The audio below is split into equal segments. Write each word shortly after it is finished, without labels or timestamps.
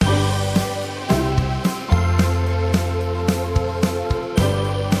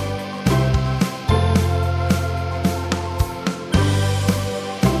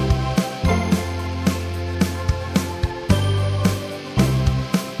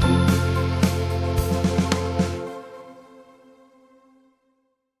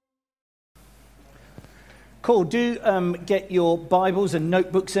Cool. Do get your Bibles and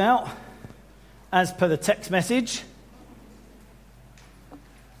notebooks out as per the text message.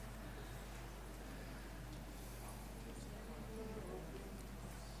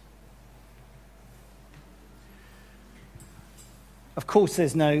 Of course,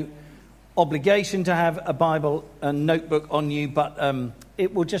 there's no obligation to have a Bible and notebook on you, but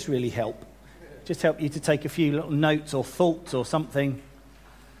it will just really help. Just help you to take a few little notes or thoughts or something.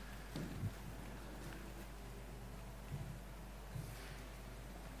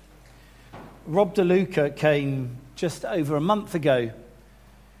 Rob DeLuca came just over a month ago,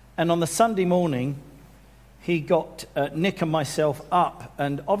 and on the Sunday morning, he got Nick and myself up,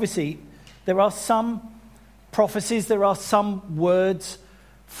 and obviously there are some prophecies, there are some words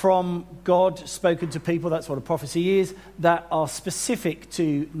from God spoken to people, that's what a prophecy is, that are specific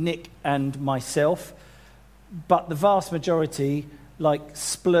to Nick and myself, but the vast majority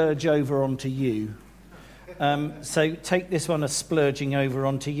splurge over onto you. So take this one as splurging over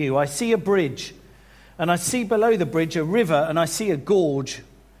onto you. I see a bridge, and I see below the bridge a river, and I see a gorge.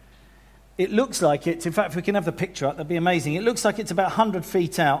 It looks like it's, in fact, if we can have the picture up, that'd be amazing. It looks like it's about 100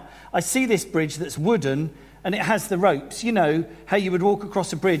 feet out. I see this bridge that's wooden, and it has the ropes. You know how you would walk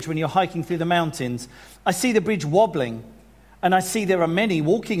across a bridge when you're hiking through the mountains. I see the bridge wobbling, and I see there are many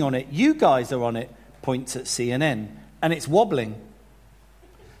walking on it. You guys are on it, points at CNN, and it's wobbling.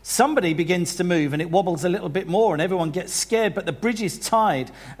 Somebody begins to move and it wobbles a little bit more and everyone gets scared, but the bridge is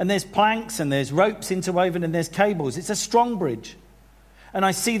tied and there's planks and there's ropes interwoven and there's cables. It's a strong bridge. And I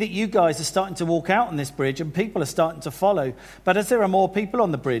see that you guys are starting to walk out on this bridge and people are starting to follow. But as there are more people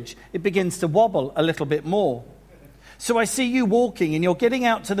on the bridge, it begins to wobble a little bit more. So I see you walking and you're getting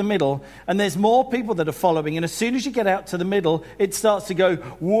out to the middle and there's more people that are following. And as soon as you get out to the middle, it starts to go,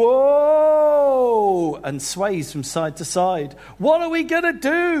 whoa, and sways from side to side. What are we going to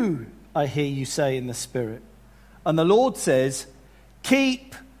do? I hear you say in the Spirit. And the Lord says,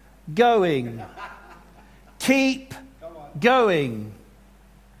 keep going. Keep going.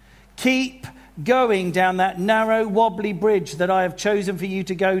 Keep going down that narrow, wobbly bridge that I have chosen for you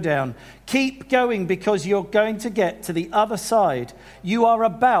to go down. Keep going because you're going to get to the other side. You are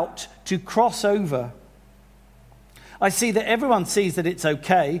about to cross over. I see that everyone sees that it's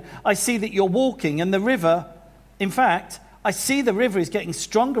okay. I see that you're walking and the river, in fact, I see the river is getting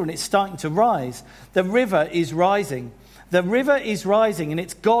stronger and it's starting to rise. The river is rising. The river is rising and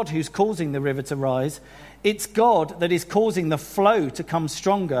it's God who's causing the river to rise. It's God that is causing the flow to come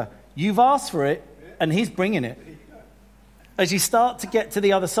stronger. You've asked for it, and he's bringing it. As you start to get to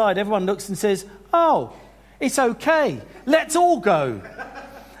the other side, everyone looks and says, oh, it's okay. Let's all go.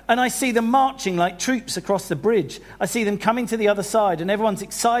 And I see them marching like troops across the bridge. I see them coming to the other side, and everyone's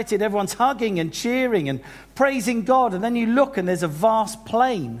excited. Everyone's hugging and cheering and praising God. And then you look, and there's a vast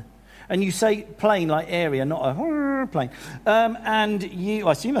plain. And you say plain like area, not a plane. And you,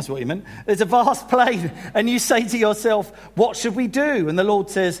 I assume that's what you meant. There's a vast plain. And you say to yourself, what should we do? And the Lord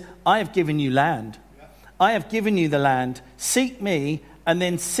says, I have given you land. I have given you the land. Seek me and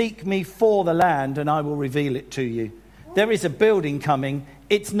then seek me for the land and I will reveal it to you. There is a building coming.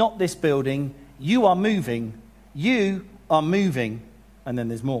 It's not this building. You are moving. You are moving. And then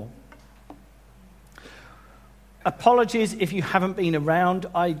there's more. Apologies if you haven't been around.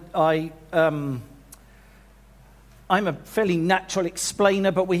 I'm a fairly natural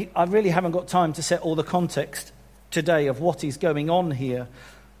explainer, but I really haven't got time to set all the context today of what is going on here.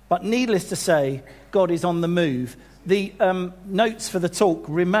 But needless to say, God is on the move. The notes for the talk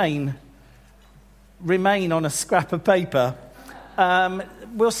remain on a scrap of paper.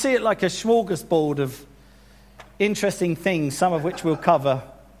 We'll see it like a smorgasbord of interesting things, some of which we'll cover,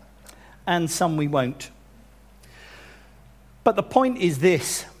 and some we won't. But the point is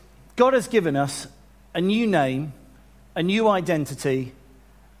this. God has given us a new name, a new identity,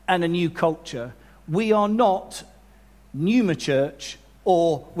 and a new culture. We are not Numa Church,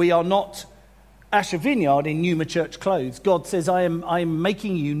 or we are not Asher Vineyard in Numa Church clothes. God says, I am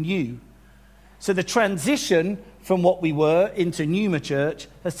making you new. So the transition from what we were into Numa Church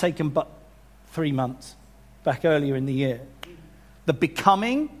has taken but 3 months, back earlier in the year. The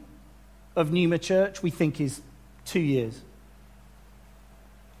becoming of Numa Church, we think, is 2 years.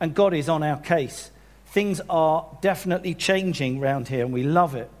 And God is on our case. Things are definitely changing around here, and we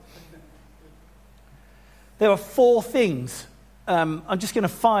love it. There are 4 things. I'm just going to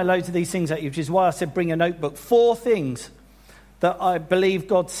fire loads of these things at you, which is why I said bring a notebook. 4 things that I believe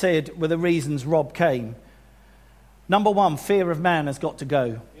God said were the reasons Rob came. Number 1, fear of man has got to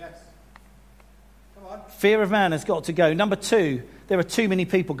go. Yes. Come on. Fear of man has got to go. Number 2, there are too many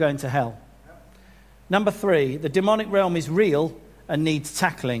people going to hell. Yep. Number 3, the demonic realm is real and needs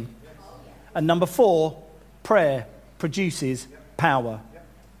tackling. Yes. And number 4, prayer produces power.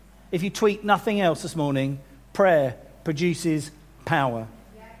 If you tweet nothing else this morning, prayer produces power.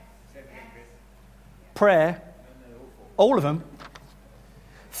 Prayer, all of them.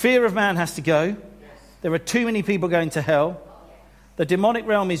 Fear of man has to go. There are too many people going to hell. The demonic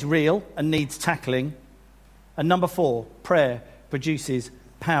realm is real and needs tackling. And number 4, prayer produces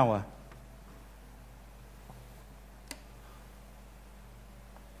power.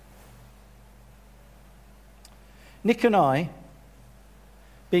 Nick and I,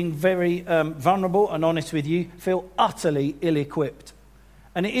 being very vulnerable and honest with you, feel utterly ill-equipped.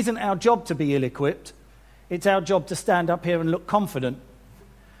 And it isn't our job to be ill-equipped. It's our job to stand up here and look confident.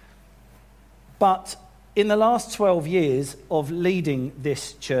 But in the last 12 years of leading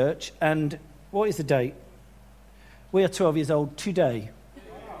this church, and what is the date? We are 12 years old today.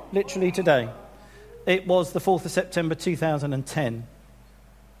 Literally today. It was the 4th of September 2010.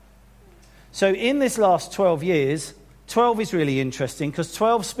 So in this last 12 years, 12 is really interesting because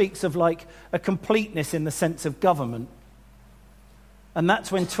 12 speaks of like a completeness in the sense of government. And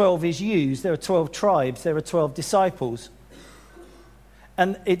that's when 12 is used. There are 12 tribes, there are 12 disciples.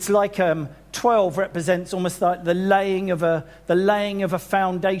 And it's like 12 represents almost like the laying of a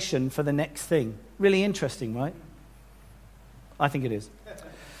foundation for the next thing. Really interesting, right? I think it is.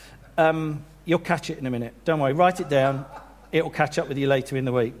 You'll catch it in a minute. Don't worry, write it down. It will catch up with you later in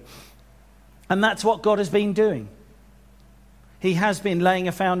the week. And that's what God has been doing. He has been laying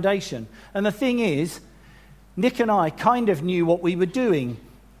a foundation. And the thing is, Nick and I kind of knew what we were doing.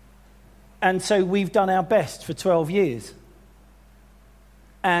 And so we've done our best for 12 years.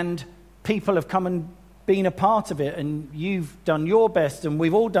 And people have come and been a part of it. And you've done your best. And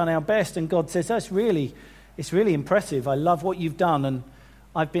we've all done our best. And God says, it's really impressive. I love what you've done. And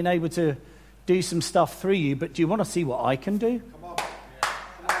I've been able to do some stuff through you. But do you want to see what I can do?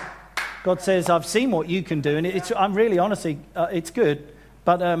 God says, I've seen what you can do. And I'm really, honestly, it's good.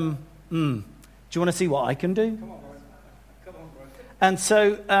 But do you want to see what I can do? Come on, bro. And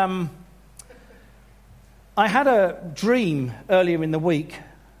so I had a dream earlier in the week.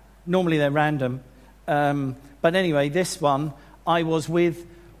 Normally they're random. But anyway, this one, I was with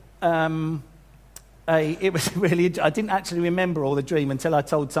it was really, I didn't actually remember all the dream until I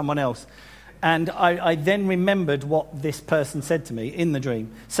told someone else. And I then remembered what this person said to me in the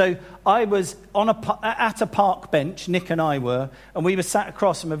dream. So I was at a park bench, Nick and I were, and we were sat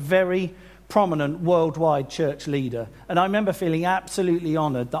across from a very prominent worldwide church leader. And I remember feeling absolutely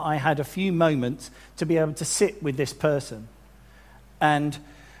honoured that I had a few moments to be able to sit with this person. And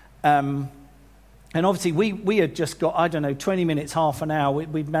obviously we had just got, 20 minutes, half an hour.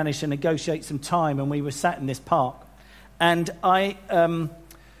 We'd managed to negotiate some time, and we were sat in this park. And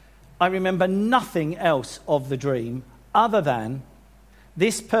I remember nothing else of the dream other than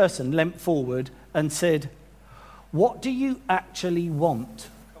this person leant forward and said, "What do you actually want?"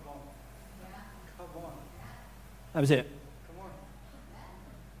 Come on. Come on. That was it. Come on.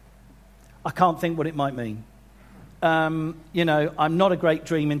 I can't think what it might mean. I'm not a great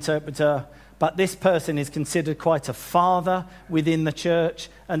dream interpreter, but this person is considered quite a father within the church.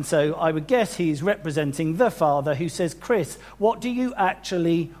 And so I would guess he's representing the father who says, "Chris, what do you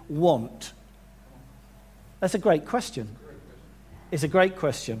actually want?" That's a great question. It's a great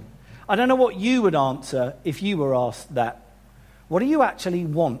question. I don't know what you would answer if you were asked that. What do you actually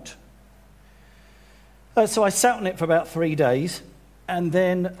want? So I sat on it for about 3 days. And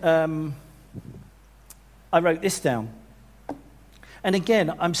then I wrote this down. And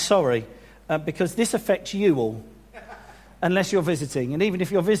again, I'm sorry. Because this affects you all, unless you're visiting. And even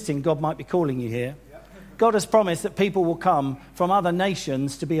if you're visiting, God might be calling you here. God has promised that people will come from other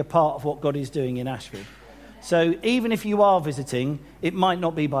nations to be a part of what God is doing in Ashford. So even if you are visiting, it might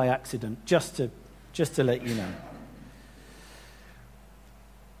not be by accident, just to let you know.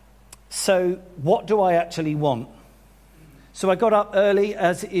 So what do I actually want? So I got up early,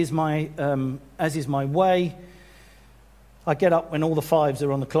 as is my way. I get up when all the 5s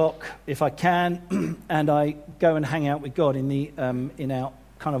are on the clock, if I can, and I go and hang out with God in our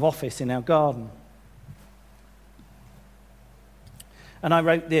kind of office in our garden. And I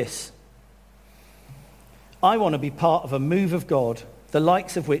wrote this: I want to be part of a move of God, the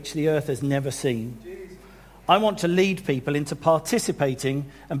likes of which the earth has never seen. I want to lead people into participating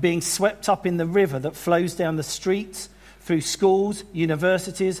and being swept up in the river that flows down the streets, through schools,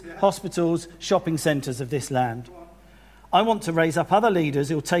 universities, hospitals, shopping centres of this land. I want to raise up other leaders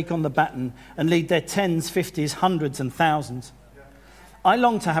who will take on the baton and lead their 10s, 50s, hundreds and thousands. I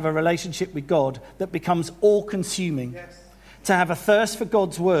long to have a relationship with God that becomes all-consuming, to have a thirst for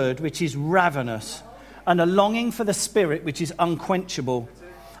God's word which is ravenous, and a longing for the Spirit which is unquenchable.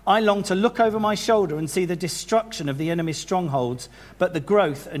 I long to look over my shoulder and see the destruction of the enemy's strongholds, but the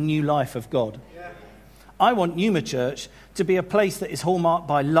growth and new life of God. I want Numa Church to be a place that is hallmarked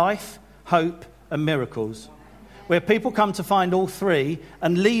by life, hope, and miracles, where people come to find all three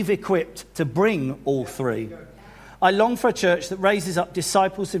and leave equipped to bring all three. I long for a church that raises up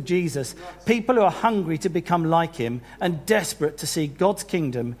disciples of Jesus, people who are hungry to become like him and desperate to see God's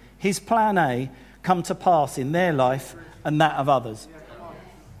kingdom, his plan A, come to pass in their life and that of others.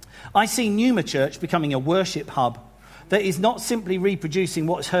 I see Numa Church becoming a worship hub that is not simply reproducing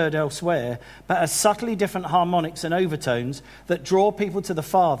what's heard elsewhere, but has subtly different harmonics and overtones that draw people to the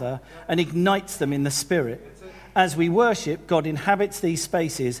Father and ignites them in the Spirit. As we worship, God inhabits these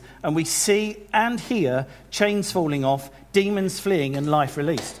spaces, and we see and hear chains falling off, demons fleeing, and life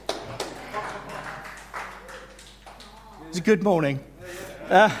released. It's a good morning.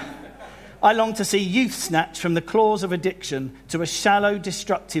 I long to see youth snatched from the claws of addiction to a shallow,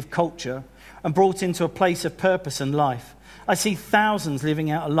 destructive culture and brought into a place of purpose and life. I see thousands living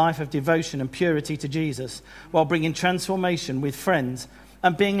out a life of devotion and purity to Jesus while bringing transformation with friends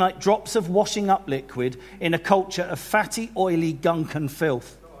and being like drops of washing up liquid in a culture of fatty, oily gunk and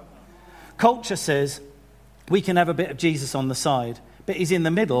filth. Culture says we can have a bit of Jesus on the side, but he's in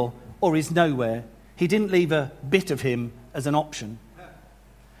the middle or he's nowhere. He didn't leave a bit of him as an option.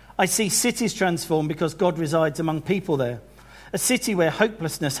 I see cities transformed because God resides among people there. A city where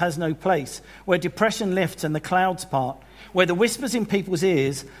hopelessness has no place, where depression lifts and the clouds part, where the whispers in people's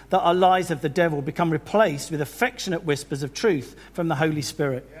ears that are lies of the devil become replaced with affectionate whispers of truth from the Holy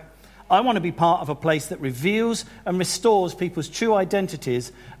Spirit. I want to be part of a place that reveals and restores people's true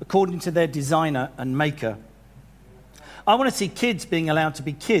identities according to their designer and maker. I want to see kids being allowed to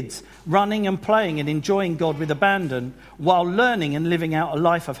be kids, running and playing and enjoying God with abandon, while learning and living out a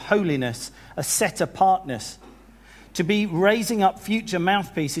life of holiness, a set-apartness. To be raising up future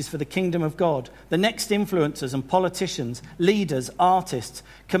mouthpieces for the kingdom of God, the next influencers and politicians, leaders, artists,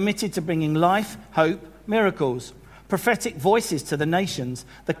 committed to bringing life, hope, miracles, prophetic voices to the nations,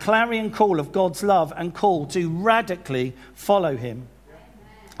 the clarion call of God's love and call to radically follow him.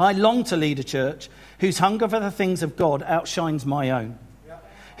 I long to lead a church whose hunger for the things of God outshines my own,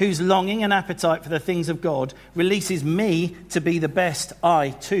 whose longing and appetite for the things of God releases me to be the best I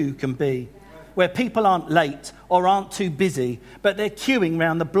too can be. Where people aren't late or aren't too busy, but they're queuing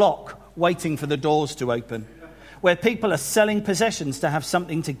round the block waiting for the doors to open. Where people are selling possessions to have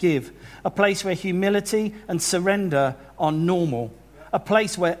something to give. A place where humility and surrender are normal. A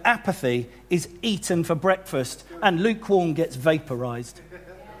place where apathy is eaten for breakfast and lukewarm gets vaporized.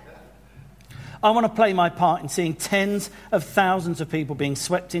 I want to play my part in seeing tens of thousands of people being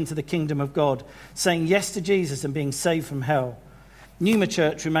swept into the kingdom of God, saying yes to Jesus and being saved from hell. Numa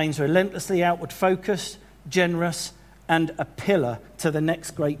Church remains relentlessly outward focused, generous, and a pillar to the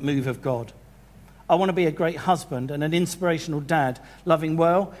next great move of God. I want to be a great husband and an inspirational dad, loving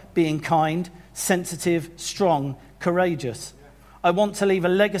well, being kind, sensitive, strong, courageous. I want to leave a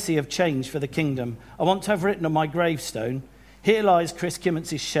legacy of change for the kingdom. I want to have written on my gravestone, here lies Chris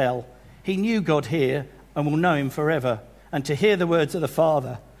Kimmentz's shell. He knew God here and will know him forever. And to hear the words of the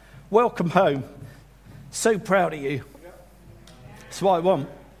Father, welcome home. So proud of you. That's what I want.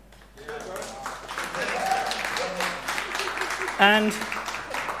 And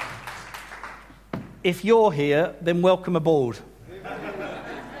if you're here, then welcome aboard.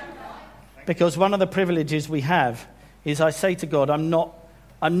 Because one of the privileges we have is I say to God, I'm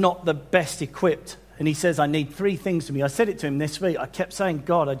not the best equipped. And he says, I need three things from you. I said it to him this week. I kept saying,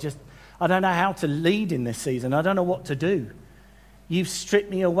 God, I don't know how to lead in this season. I don't know what to do. You've stripped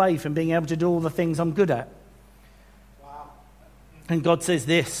me away from being able to do all the things I'm good at. And God says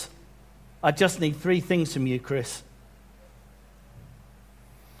this, I just need three things from you, Chris.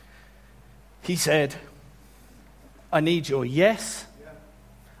 He said, I need your yes,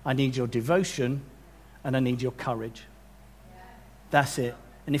 I need your devotion, and I need your courage. That's it.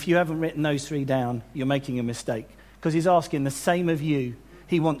 And if you haven't written those three down, you're making a mistake. Because he's asking the same of you.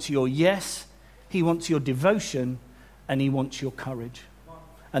 He wants your yes, he wants your devotion, and he wants your courage.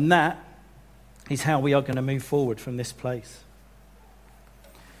 And that is how we are going to move forward from this place.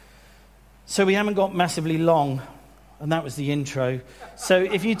 So we haven't got massively long, and that was the intro. So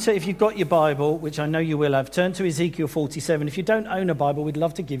if you've got your Bible, which I know you will have, turn to Ezekiel 47. If you don't own a Bible, we'd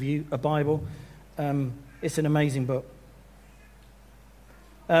love to give you a Bible. It's an amazing book.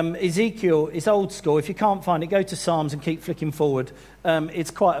 Ezekiel is old school. If you can't find it, go to Psalms and keep flicking forward.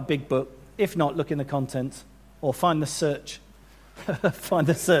 It's quite a big book. If not, look in the contents or find the search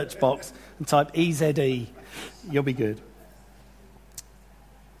box and type EZE. You'll be good.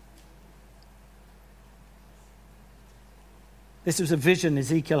 This was a vision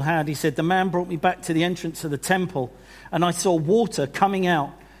Ezekiel had. He said, the man brought me back to the entrance of the temple, and I saw water coming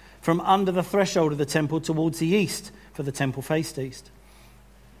out from under the threshold of the temple towards the east, for the temple faced east.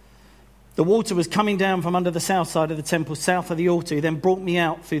 The water was coming down from under the south side of the temple, south of the altar. He then brought me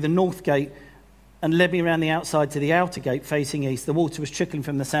out through the north gate and led me around the outside to the outer gate facing east. The water was trickling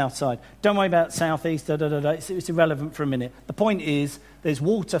from the south side. Don't worry about southeast, It's irrelevant for a minute. The point is, there's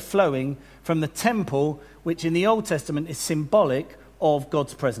water flowing from the temple, which in the Old Testament is symbolic of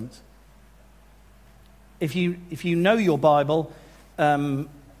God's presence. If you know your Bible,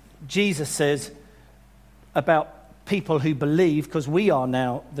 Jesus says about people who believe, because we are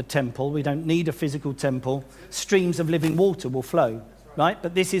now the temple, we don't need a physical temple, streams of living water will flow, right?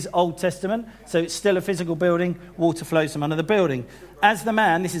 But this is Old Testament, so it's still a physical building, water flows from under the building. As the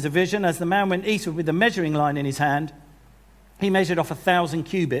man, this is a vision, as the man went eastward with the measuring line in his hand, he measured off 1,000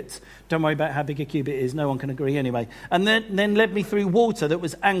 cubits. Don't worry about how big a cubit is, no one can agree anyway. And then led me through water that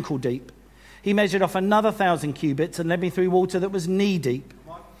was ankle deep. He measured off another 1,000 cubits and led me through water that was knee deep.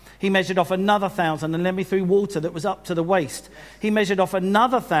 He measured off another 1,000 and led me through water that was up to the waist. He measured off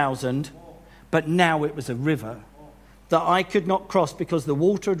another 1,000, but now it was a river that I could not cross because the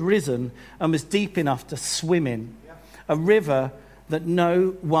water had risen and was deep enough to swim in. A river that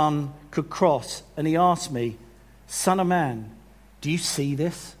no one could cross. And he asked me, Son of man, do you see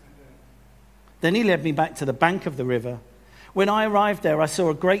this? Then he led me back to the bank of the river. When I arrived there, I saw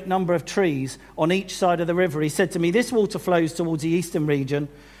a great number of trees on each side of the river. He said to me, this water flows towards the eastern region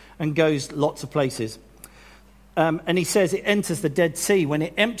and goes lots of places. And he says it enters the Dead Sea. When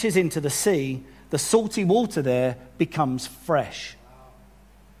it empties into the sea, the salty water there becomes fresh.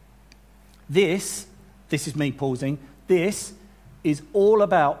 This is me pausing, this is all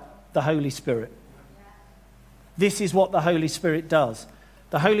about the Holy Spirit. This is what the Holy Spirit does.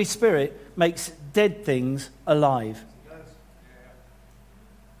 The Holy Spirit makes dead things alive.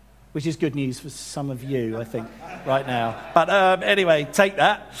 Which is good news for some of you, I think, right now. But anyway, take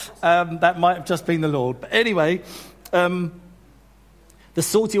that. That might have just been the Lord. But anyway, the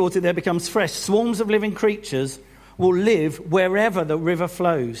salty water there becomes fresh. Swarms of living creatures will live wherever the river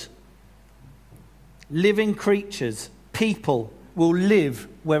flows. Living creatures, people, will live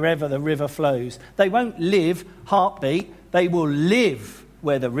wherever the river flows. They won't live heartbeat. They will live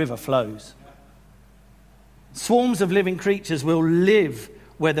where the river flows. Swarms of living creatures will live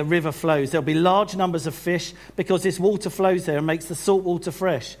where the river flows. There'll be large numbers of fish because this water flows there and makes the salt water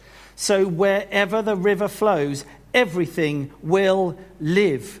fresh. So wherever the river flows, everything will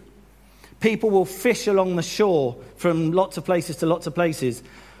live. People will fish along the shore from lots of places to lots of places.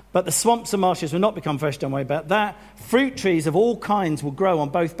 But the swamps and marshes will not become fresh, don't worry about that. Fruit trees of all kinds will grow on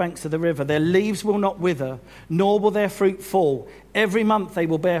both banks of the river. Their leaves will not wither, nor will their fruit fall. Every month they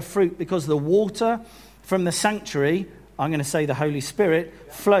will bear fruit because the water from the sanctuary, I'm going to say the Holy Spirit,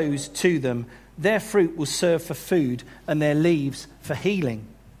 flows to them. Their fruit will serve for food and their leaves for healing.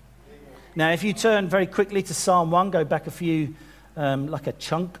 Now, if you turn very quickly to Psalm 1, go back a few, like a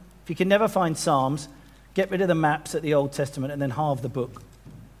chunk. If you can never find Psalms, get rid of the maps at the Old Testament and then halve the book.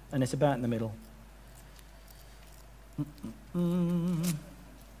 And it's about in the middle.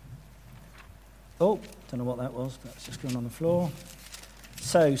 Oh, don't know what that was. That's just gone on the floor.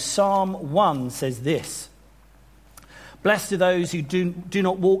 So Psalm 1 says this. Blessed are those who do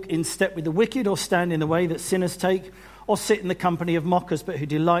not walk in step with the wicked or stand in the way that sinners take or sit in the company of mockers, but who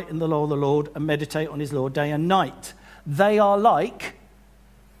delight in the law of the Lord and meditate on his law day and night. They are like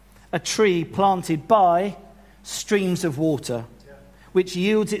a tree planted by streams of water, which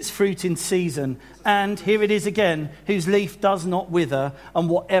yields its fruit in season. And here it is again, whose leaf does not wither, and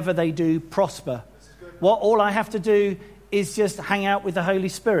whatever they do prosper. All I have to do is just hang out with the Holy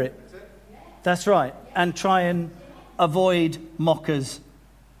Spirit. That's right. And try and avoid mockers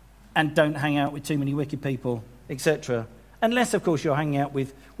and don't hang out with too many wicked people, etc. Unless, of course, you're hanging out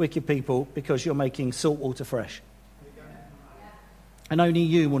with wicked people because you're making salt water fresh. And only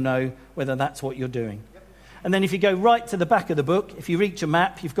you will know whether that's what you're doing. And then if you go right to the back of the book, if you reach a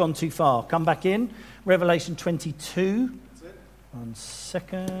map, you've gone too far. Come back in. Revelation 22. One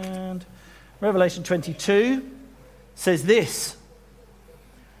second. Revelation 22 says this.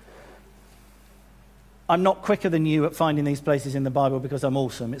 I'm not quicker than you at finding these places in the Bible because I'm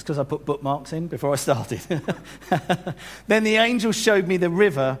awesome. It's because I put bookmarks in before I started. Then the angel showed me the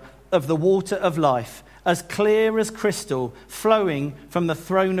river of the water of life, as clear as crystal, flowing from the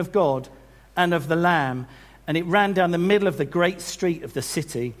throne of God and of the Lamb. And it ran down the middle of the great street of the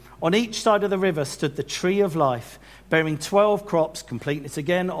city. On each side of the river stood the tree of life, bearing 12 crops, completeness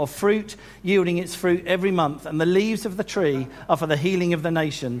again, of fruit, yielding its fruit every month. And the leaves of the tree are for the healing of the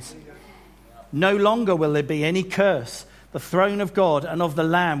nations. No longer will there be any curse. The throne of God and of the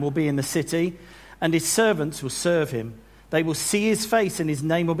Lamb will be in the city, and his servants will serve him. They will see his face, and his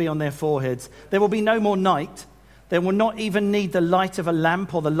name will be on their foreheads. There will be no more night. They will not even need the light of a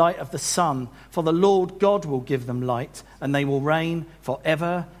lamp or the light of the sun, for the Lord God will give them light, and they will reign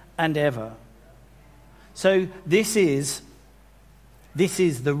forever and ever. So this is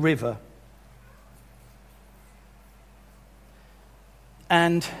the river.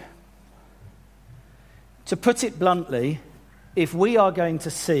 And to put it bluntly, if we are going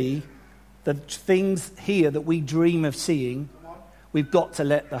to see the things here that we dream of seeing, we've got to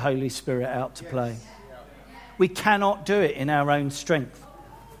let the Holy Spirit out to play. We cannot do it in our own strength.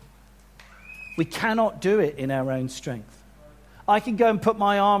 We cannot do it in our own strength. I can go and put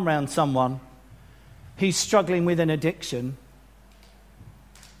my arm around someone who's struggling with an addiction,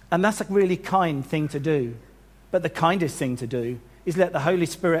 and that's a really kind thing to do. But the kindest thing to do is let the Holy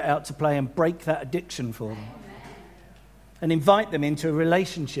Spirit out to play and break that addiction for them. And invite them into a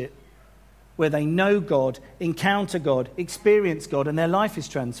relationship where they know God, encounter God, experience God, and their life is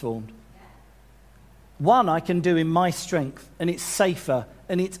transformed. One I can do in my strength, and it's safer,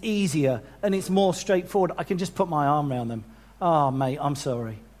 and it's easier, and it's more straightforward. I can just put my arm around them. Oh, mate, I'm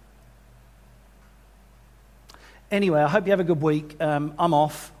sorry. Anyway, I hope you have a good week. I'm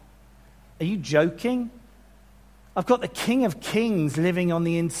off. Are you joking? I've got the King of Kings living on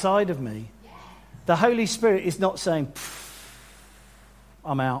the inside of me. The Holy Spirit is not saying,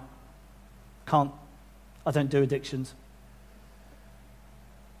 I'm out. I don't do addictions.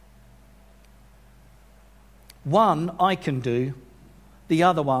 One I can do, the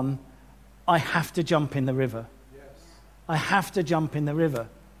other one, I have to jump in the river. Yes. I have to jump in the river.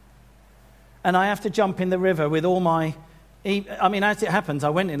 And I have to jump in the river with all my... as it happens, I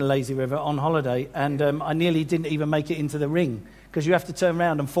went in a lazy river on holiday, and I nearly didn't even make it into the ring, because you have to turn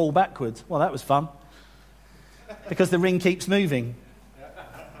around and fall backwards. Well, that was fun, because the ring keeps moving.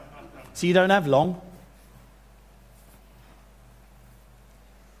 So you don't have long.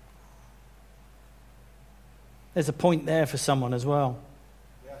 There's a point there for someone as well.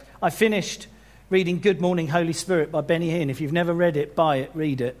 Yeah. I finished reading Good Morning Holy Spirit by Benny Hinn. If you've never read it, buy it,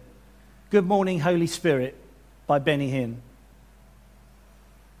 read it. Good Morning Holy Spirit by Benny Hinn.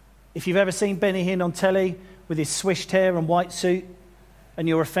 If you've ever seen Benny Hinn on telly with his swished hair and white suit and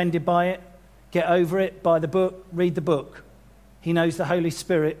you're offended by it, get over it, buy the book, read the book. He knows the Holy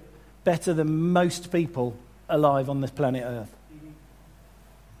Spirit better than most people alive on this planet Earth.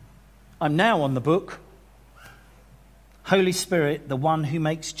 I'm now on the book, Holy Spirit, the One Who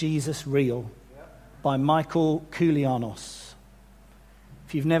Makes Jesus Real, by Michael Koulianos.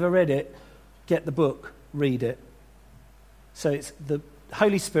 If you've never read it, get the book, read it. So it's the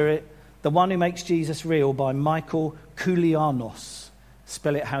Holy Spirit, the One Who Makes Jesus Real, by Michael Koulianos.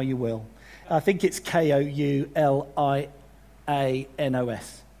 Spell it how you will. I think it's Koulianos.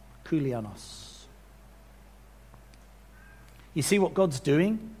 Koulianos. You see what God's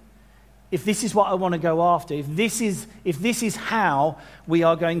doing? If this is what I want to go after, if this is how we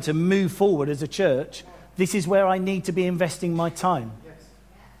are going to move forward as a church, this is where I need to be investing my time. Yes.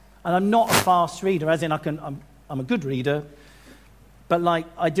 And I'm not a fast reader, as in I'm a good reader, but like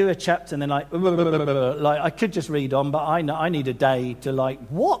I do a chapter and then like I could just read on, but I need a day to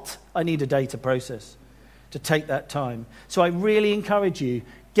I need a day to process, to take that time. So I really encourage you,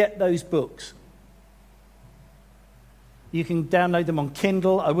 get those books. You can download them on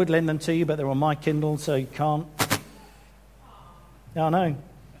Kindle. I would lend them to you, but they're on my Kindle, so you can't. Yeah, I know.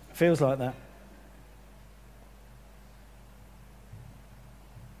 It feels like that.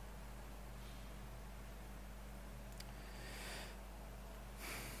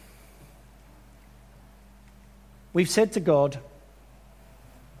 We've said to God,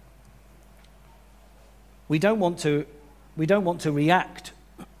 we don't want to react.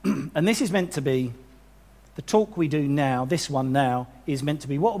 And this is meant to be, the talk we do now, this one now, is meant to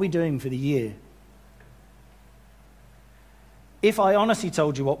be, what are we doing for the year? If I honestly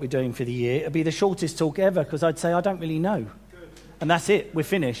told you what we're doing for the year, it'd be the shortest talk ever, because I'd say, I don't really know. Good. And that's it, we're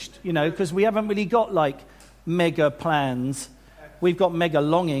finished, because we haven't really got mega plans. We've got mega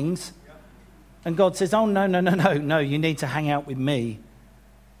longings. And God says, oh, no, you need to hang out with me.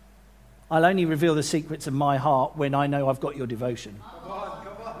 I'll only reveal the secrets of my heart when I know I've got your devotion. Come on.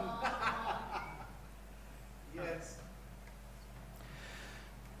 Yes.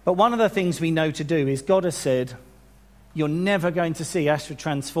 But one of the things we know to do is God has said, you're never going to see Ashford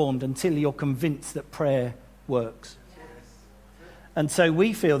transformed until you're convinced that prayer works. Yes. And so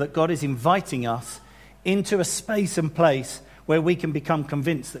we feel that God is inviting us into a space and place where we can become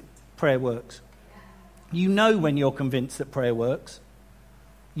convinced that prayer works. You know when you're convinced that prayer works.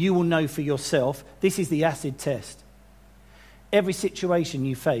 You will know for yourself. This is the acid test. every situation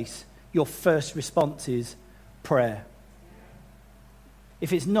you face, your first response is prayer.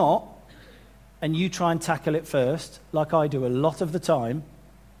 If it's not, and you try and tackle it first, like I do a lot of the time,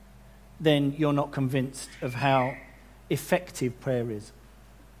 then you're not convinced of how effective prayer is.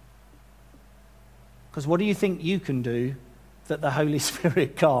 Because what do you think you can do that the Holy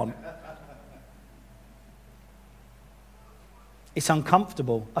Spirit can't? It's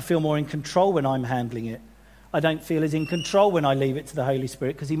uncomfortable. I feel more in control when I'm handling it. I don't feel as in control when I leave it to the Holy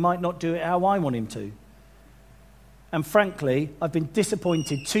Spirit because he might not do it how I want him to. And frankly, I've been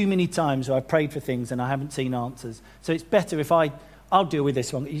disappointed too many times where I've prayed for things and I haven't seen answers. So it's better if I'll deal with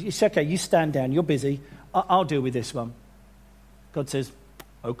this one. It's okay, you stand down, you're busy. I'll deal with this one. God says,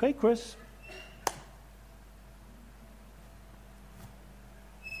 okay, Chris.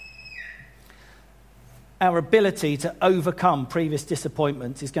 Our ability to overcome previous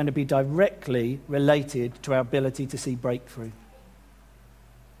disappointments is going to be directly related to our ability to see breakthrough.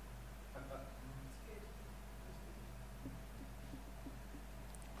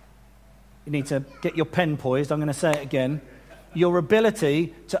 You need to get your pen poised. I'm going to say it again. Your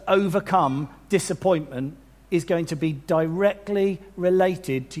ability to overcome disappointment is going to be directly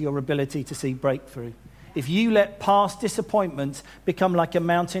related to your ability to see breakthrough. If you let past disappointments become like a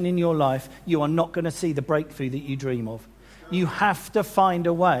mountain in your life, you are not going to see the breakthrough that you dream of. You have to find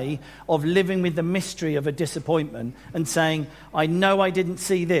a way of living with the mystery of a disappointment and saying, I know I didn't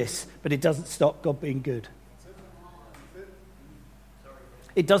see this, but it doesn't stop God being good.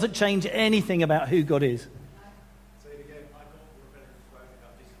 It doesn't change anything about who God is.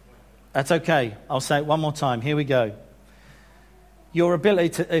 That's okay. I'll say it one more time. Here we go. Your ability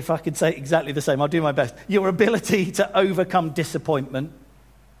to, if I could say exactly the same, I'll do my best. Your ability to overcome disappointment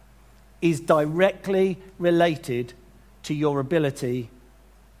is directly related to your ability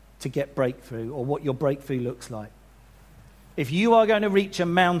to get breakthrough or what your breakthrough looks like. If you are going to reach a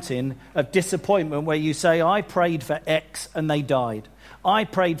mountain of disappointment where you say, I prayed for X and they died. I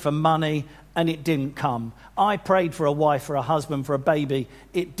prayed for money and it didn't come. I prayed for a wife, for a husband, for a baby.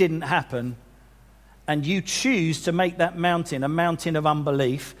 It didn't happen. And you choose to make that mountain a mountain of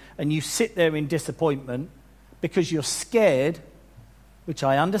unbelief, and you sit there in disappointment because you're scared, which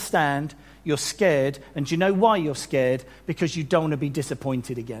I understand, you're scared. And do you know why you're scared? Because you don't want to be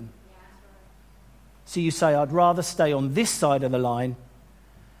disappointed again. So you say, I'd rather stay on this side of the line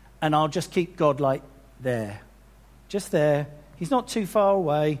and I'll just keep God like there. Just there. He's not too far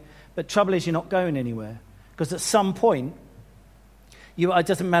away, but trouble is you're not going anywhere. Because at some point, it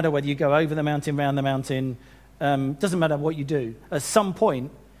doesn't matter whether you go over the mountain, round the mountain, doesn't matter what you do. At some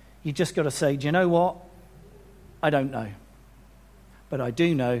point, you just got to say, do you know what? I don't know. But I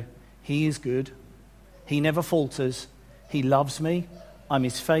do know he is good. He never falters. He loves me. I'm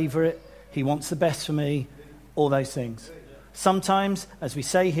his favourite. He wants the best for me. All those things. Sometimes, as we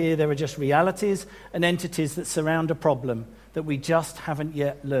say here, there are just realities and entities that surround a problem that we just haven't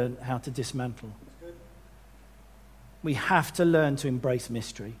yet learned how to dismantle. We have to learn to embrace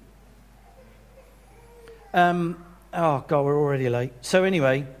mystery. Oh, God, we're already late. So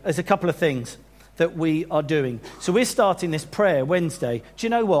anyway, there's a couple of things that we are doing. So we're starting this prayer Wednesday. Do you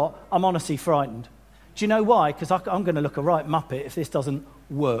know what? I'm honestly frightened. Do you know why? Because I'm going to look a right muppet if this doesn't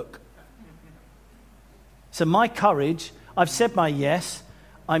work. So my courage, I've said my yes.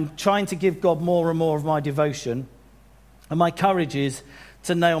 I'm trying to give God more and more of my devotion. And my courage is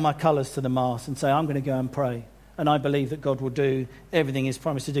to nail my colours to the mast and say, I'm going to go and pray. And I believe that God will do everything he's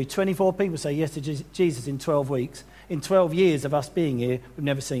promised to do. 24 people say yes to Jesus in 12 weeks. In 12 years of us being here, we've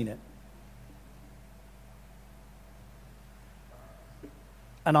never seen it.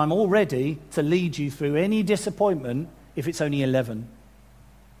 And I'm all ready to lead you through any disappointment if it's only 11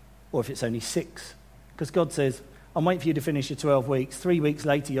 or if it's only 6. Because God says, I'm waiting for you to finish your 12 weeks. 3 weeks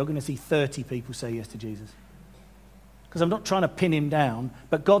later, you're going to see 30 people say yes to Jesus. Because I'm not trying to pin him down,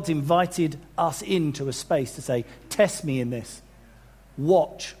 but God's invited us into a space to say, test me in this.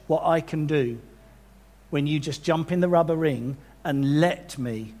 Watch what I can do when you just jump in the rubber ring and let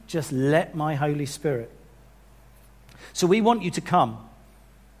my Holy Spirit. So we want you to come.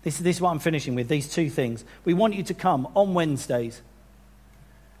 This is what I'm finishing with, these two things. We want you to come on Wednesdays.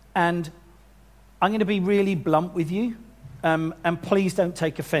 And I'm going to be really blunt with you. And please don't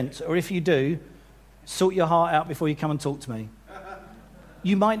take offense. Or if you do, sort your heart out before you come and talk to me.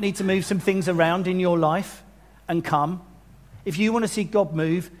 You might need to move some things around in your life and come. If you want to see God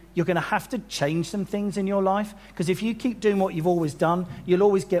move, you're going to have to change some things in your life. Because if you keep doing what you've always done, you'll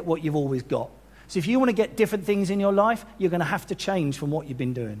always get what you've always got. So if you want to get different things in your life, you're going to have to change from what you've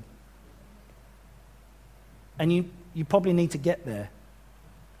been doing. And you probably need to get there.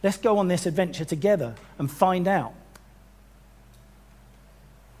 Let's go on this adventure together and find out.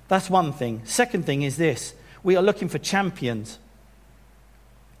 That's one thing. Second thing is this. We are looking for champions.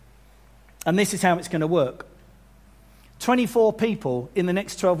 And this is how it's going to work. 24 people in the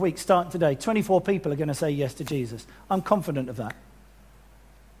next 12 weeks, starting today, 24 people are going to say yes to Jesus. I'm confident of that.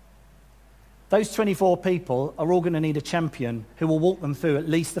 Those 24 people are all going to need a champion who will walk them through at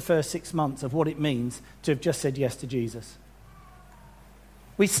least the first 6 months of what it means to have just said yes to Jesus.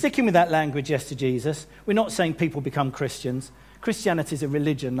 We're sticking with that language, yes to Jesus. We're not saying people become Christians. Christianity is a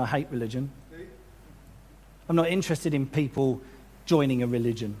religion. I hate religion. I'm not interested in people joining a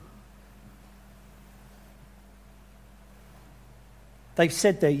religion. They've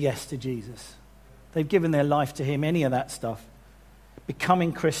said their yes to Jesus. They've given their life to him, any of that stuff.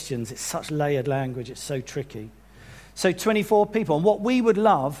 Becoming Christians, it's such layered language, it's so tricky. So 24 people. And what we would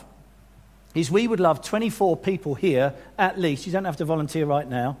love is we would love 24 people here, at least. You don't have to volunteer right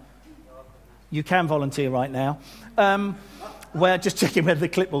now. You can volunteer right now. We're just checking whether the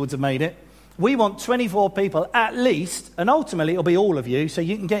clipboards have made it. We want 24 people at least, and ultimately it'll be all of you, so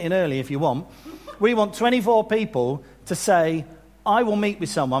you can get in early if you want. We want 24 people to say, I will meet with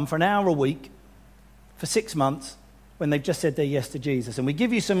someone for an hour a week for 6 months when they've just said their yes to Jesus. And we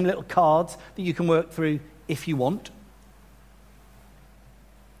give you some little cards that you can work through if you want.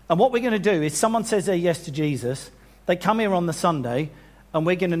 And what we're going to do is someone says their yes to Jesus, they come here on the Sunday, and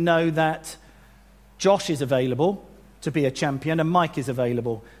we're going to know that Josh is available to be a champion and Mike is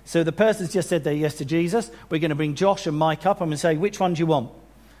available. So the person's just said their yes to Jesus. We're going to bring Josh and Mike up and say, which one do you want?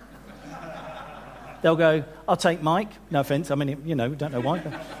 They'll go, I'll take Mike. No offense. I mean, don't know why.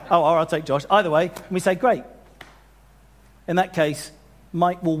 But, or I'll take Josh. Either way, and we say, great. In that case,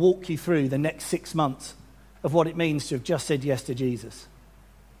 Mike will walk you through the next 6 months of what it means to have just said yes to Jesus.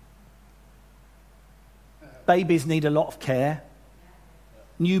 Babies need a lot of care.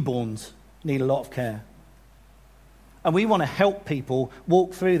 Newborns need a lot of care. And we want to help people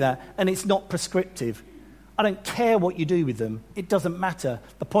walk through that. And it's not prescriptive. I don't care what you do with them. It doesn't matter.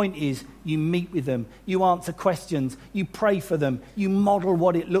 The point is you meet with them. You answer questions. You pray for them. You model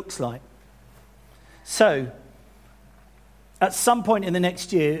what it looks like. So, at some point in the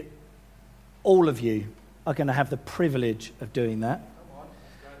next year, all of you are going to have the privilege of doing that.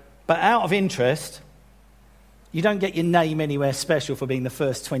 But out of interest, you don't get your name anywhere special for being the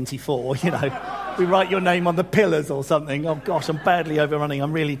first 24, We write your name on the pillars or something. Oh, gosh, I'm badly overrunning.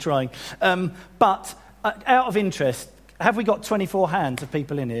 I'm really trying. But out of interest, have we got 24 hands of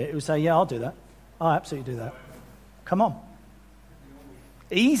people in here who say, yeah, I'll do that. I'll absolutely do that. Come on.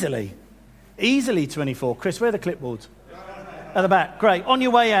 Easily 24. Chris, where are the clipboards? At the back. Great. On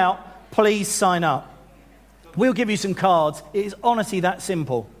your way out, please sign up. We'll give you some cards. It is honestly that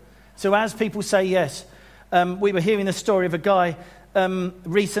simple. So as people say yes, we were hearing the story of a guy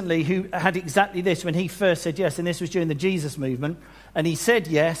recently who had exactly this when he first said yes, and this was during the Jesus movement, and he said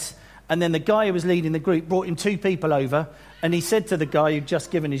yes, and then the guy who was leading the group brought him 2 people over, and he said to the guy who'd just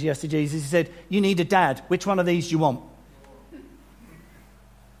given his yes to Jesus, he said, you need a dad. Which one of these do you want?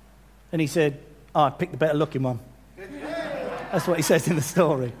 And he said, I picked the better looking one. That's what he says in the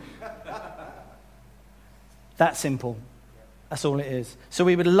story. That simple. That's all it is. So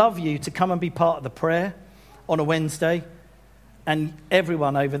we would love you to come and be part of the prayer on a Wednesday, and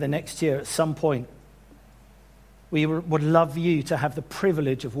everyone over the next year at some point. We would love you to have the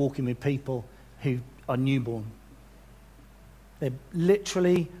privilege of walking with people who are newborn. They're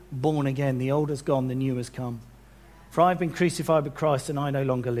literally born again. The old has gone, the new has come. For I've been crucified with Christ, and I no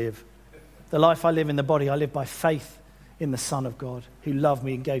longer live. The life I live in the body, I live by faith in the Son of God, who loved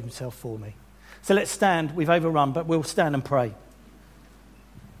me and gave himself for me. So let's stand. We've overrun, but we'll stand and pray.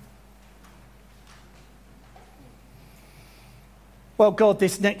 Well, God,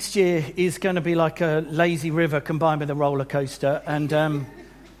 this next year is going to be like a lazy river combined with a roller coaster. And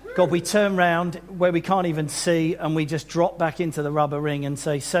God, we turn round where we can't even see, and we just drop back into the rubber ring and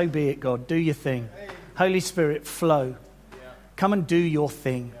say, so be it, God, do your thing. Holy Spirit, flow. Come and do your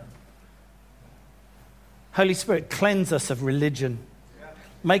thing. Holy Spirit, cleanse us of religion.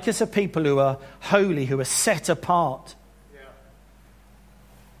 Make us a people who are holy, who are set apart.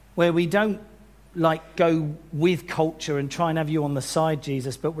 Where we don't go with culture and try and have you on the side,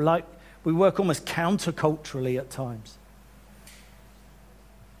 Jesus, but we work almost counterculturally at times.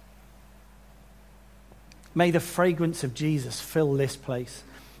 May the fragrance of Jesus fill this place,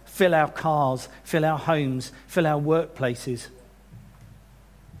 fill our cars, fill our homes, fill our workplaces.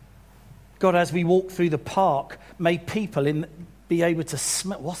 God, as we walk through the park, may people be able to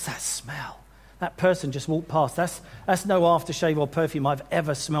smell. What's that smell? That person just walked past. That's no aftershave or perfume I've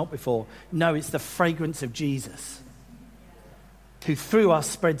ever smelt before. No, it's the fragrance of Jesus, who through us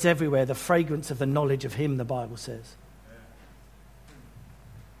spreads everywhere the fragrance of the knowledge of him, the Bible says.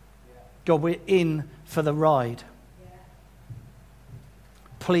 God, we're in for the ride.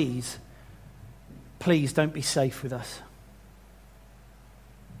 Please don't be safe with us.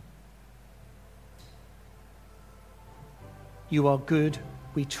 You are good.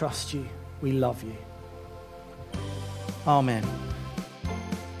 We trust you. We love you. Amen.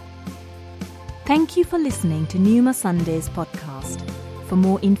 Thank you for listening to Pneuma Sundays podcast. For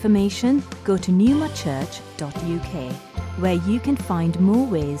more information, go to pneumachurch.uk, where you can find more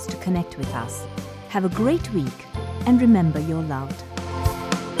ways to connect with us. Have a great week, and remember you're loved.